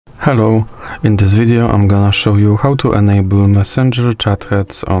Hello, in this video I'm gonna show you how to enable Messenger chat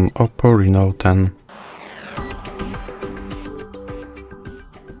heads on Oppo Reno 10.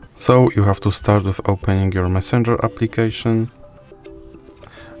 So you have to start with opening your Messenger application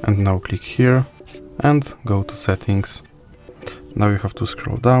and now click here and go to settings. Now you have to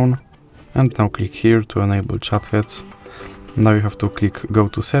scroll down and now click here to enable chat heads. Now you have to click go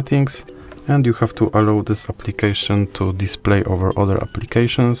to settings and you have to allow this application to display over other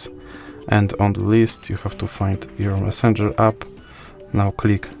applications, and on the list you have to find your Messenger app. Now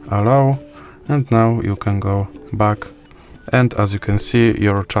click allow and now you can go back, and as you can see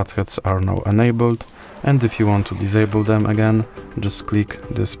your chat heads are now enabled, and if you want to disable them again just click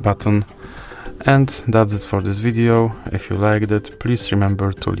this button. And that's it for this video. If you liked it, please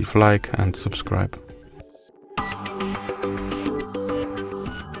remember to leave a like and subscribe.